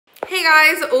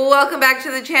Hey guys, welcome back to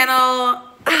the channel.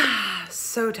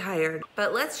 So tired.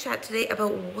 But let's chat today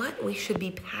about what we should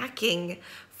be packing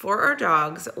for our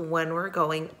dogs when we're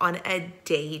going on a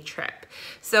day trip.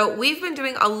 So we've been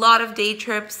doing a lot of day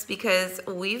trips because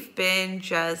we've been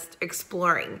just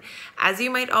exploring. As you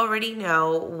might already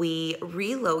know, we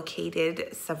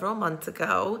relocated several months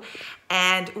ago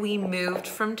and we moved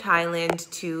from Thailand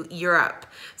to Europe.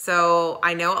 So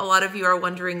I know a lot of you are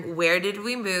wondering, where did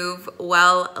we move?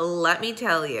 Well, let me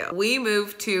tell you, we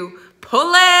moved to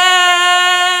Poland.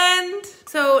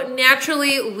 So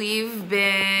naturally, we've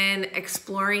been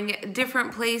exploring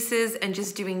different places and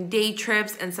just doing day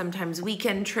trips and sometimes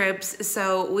weekend trips.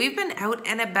 So we've been out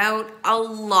and about a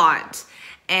lot.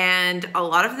 And a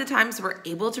lot of the times we're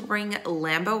able to bring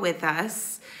Lambo with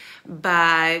us,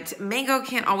 but Mango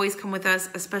can't always come with us,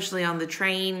 especially on the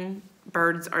train.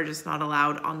 Birds are just not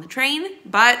allowed on the train,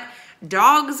 but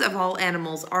dogs of all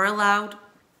animals are allowed.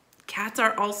 Cats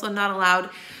are also not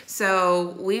allowed.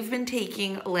 So we've been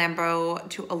taking Lambo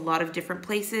to a lot of different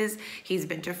places. He's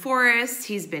been to forests,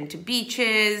 he's been to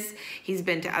beaches, he's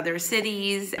been to other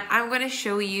cities. I'm gonna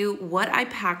show you what I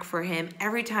pack for him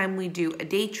every time we do a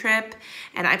day trip.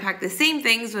 And I pack the same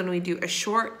things when we do a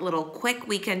short little quick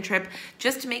weekend trip,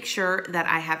 just to make sure that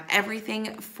I have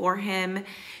everything for him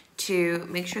to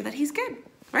make sure that he's good,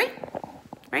 right?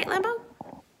 Right, Lambo?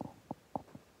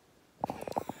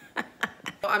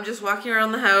 I'm just walking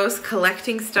around the house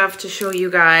collecting stuff to show you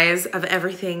guys of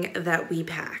everything that we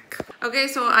pack. Okay,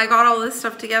 so I got all this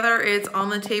stuff together. It's on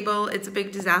the table. It's a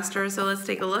big disaster, so let's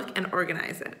take a look and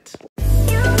organize it.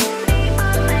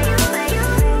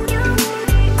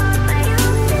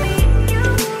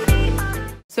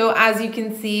 So as you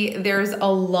can see, there's a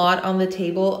lot on the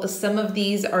table. Some of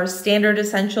these are standard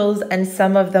essentials and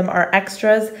some of them are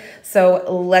extras. So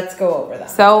let's go over them.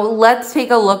 So let's take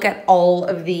a look at all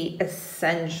of the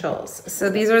essentials. So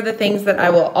these are the things that I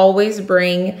will always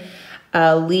bring: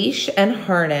 a leash and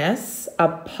harness, a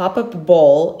pop-up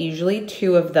bowl, usually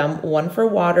 2 of them, 1 for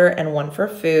water and 1 for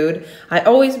food. I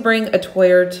always bring a toy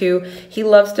or 2. He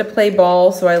loves to play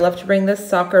ball, so I love to bring this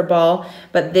soccer ball,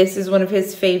 but this is one of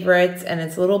his favorites and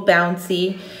it's a little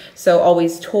bouncy. So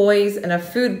always toys and a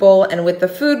food bowl. And with the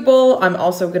food bowl, I'm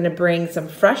also going to bring some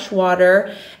fresh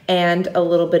water and a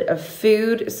little bit of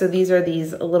food. So these are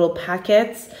these little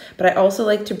packets, but I also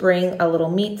like to bring a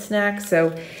little meat snack.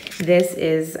 So this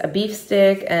is a beef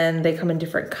stick and they come in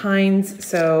different kinds.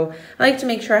 So I like to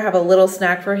make sure I have a little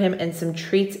snack for him and some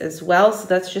treats as well. So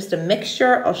that's just a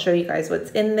mixture. I'll show you guys what's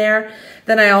in there.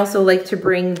 Then I also like to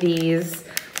bring these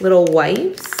little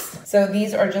wipes. So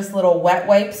these are just little wet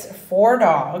wipes for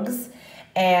dogs,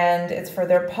 and it's for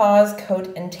their paws,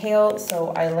 coat, and tail. So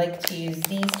I like to use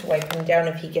these to wipe him down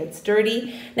if he gets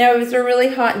dirty. Now, if it's a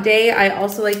really hot day, I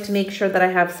also like to make sure that I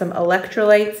have some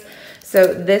electrolytes.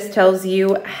 So this tells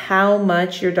you how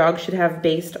much your dog should have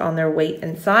based on their weight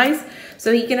and size.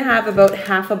 So he can have about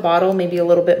half a bottle, maybe a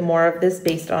little bit more of this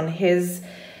based on his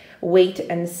weight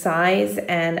and size.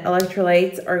 And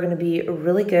electrolytes are going to be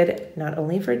really good, not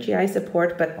only for GI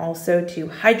support, but also to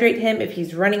hydrate him if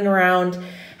he's running around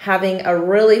having a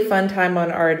really fun time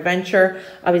on our adventure.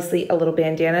 Obviously a little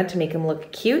bandana to make him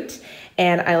look cute.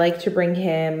 And I like to bring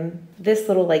him this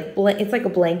little it's like a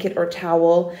blanket or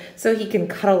towel, so he can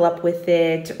cuddle up with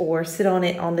it or sit on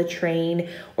it on the train,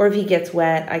 or if he gets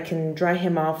wet, I can dry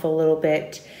him off a little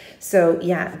bit. So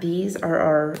yeah, these are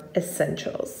our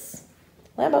essentials.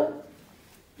 Lambo,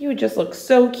 you would just look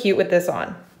so cute with this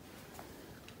on.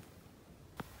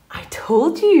 I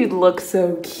told you you'd look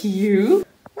so cute.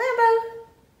 Lambo.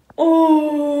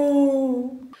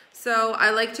 Oh. So I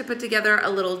like to put together a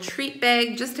little treat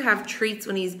bag just to have treats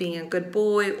when he's being a good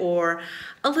boy, or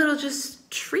a little just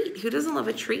treat. Who doesn't love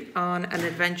a treat on an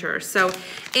adventure? So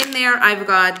in there I've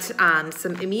got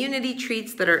some immunity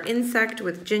treats that are insect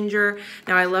with ginger.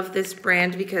 Now I love this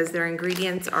brand because their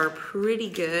ingredients are pretty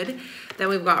good. Then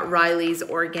we've got Riley's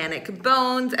organic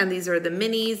bones, and these are the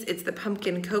minis. It's the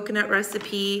pumpkin coconut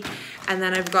recipe. And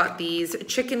then I've got these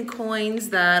chicken coins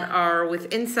that are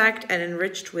with insect and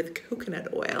enriched with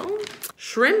coconut oil.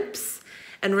 Shrimps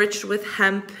enriched with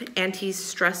hemp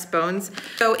anti-stress bones.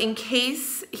 So in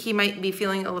case he might be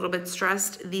feeling a little bit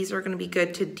stressed, these are going to be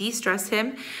good to de-stress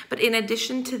him. But in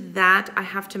addition to that, I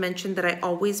have to mention that I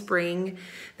always bring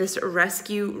this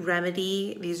rescue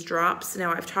remedy, these drops.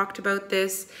 Now I've talked about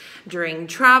this during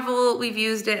travel, we've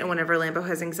used it, and whenever Lambo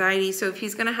has anxiety. So if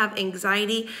he's gonna have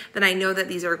anxiety, then I know that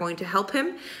these are going to help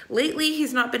him. Lately,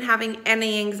 he's not been having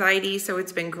any anxiety, so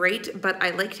it's been great, but I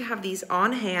like to have these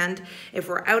on hand if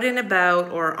we're out and about,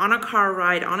 out or on a car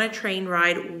ride, on a train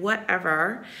ride,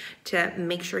 whatever, to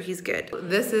make sure he's good.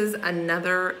 This is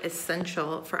another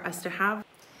essential for us to have.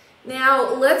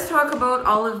 Now, let's talk about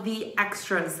all of the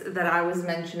extras that I was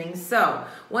mentioning. So,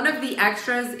 one of the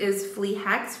extras is Flea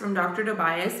Hex from Dr.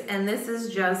 Tobias, and this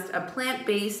is just a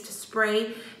plant-based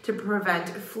spray to prevent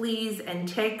fleas and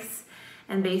ticks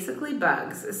and basically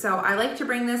bugs. So, I like to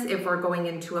bring this if we're going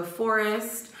into a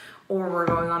forest or we're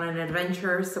going on an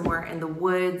adventure somewhere in the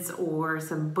woods or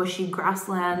some bushy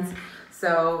grasslands.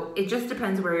 So it just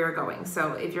depends where you're going.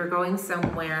 So if you're going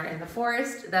somewhere in the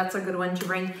forest, that's a good one to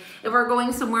bring. If we're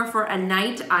going somewhere for a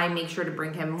night, I make sure to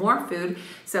bring him more food.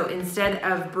 So instead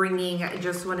of bringing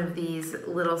just one of these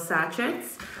little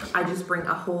sachets, I just bring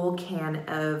a whole can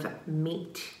of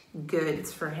meat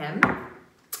goods for him.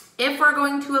 If we're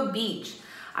going to a beach,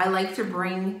 I like to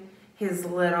bring his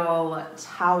little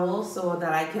towel so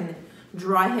that I can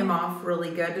dry him off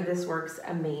really good. This works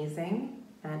amazing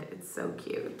and it's so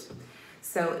cute.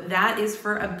 So that is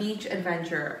for a beach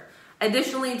adventure.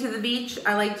 Additionally to the beach,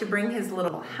 I like to bring his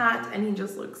little hat and he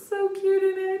just looks so cute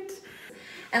in it.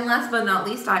 And last but not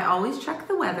least, I always check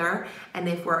the weather. And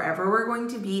if wherever we're going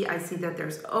to be, I see that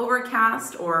there's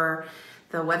overcast or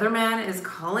the weatherman is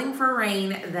calling for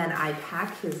rain, then I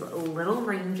pack his little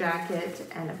rain jacket.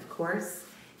 And of course,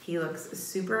 he looks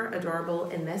super adorable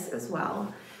in this as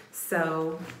well.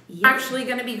 So yeah, I'm actually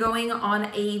gonna be going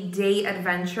on a day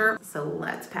adventure. So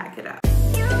let's pack it up.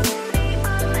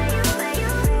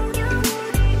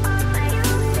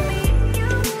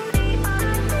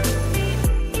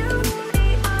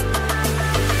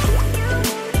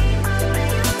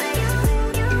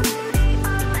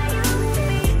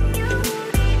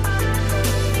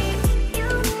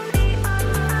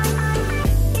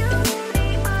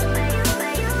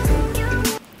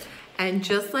 And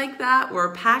just like that,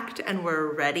 we're packed and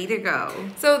we're ready to go.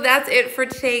 So that's it for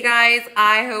today, guys.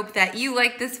 I hope that you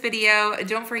liked this video.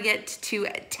 Don't forget to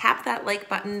tap that like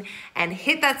button and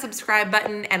hit that subscribe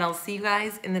button, and I'll see you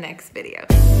guys in the next video.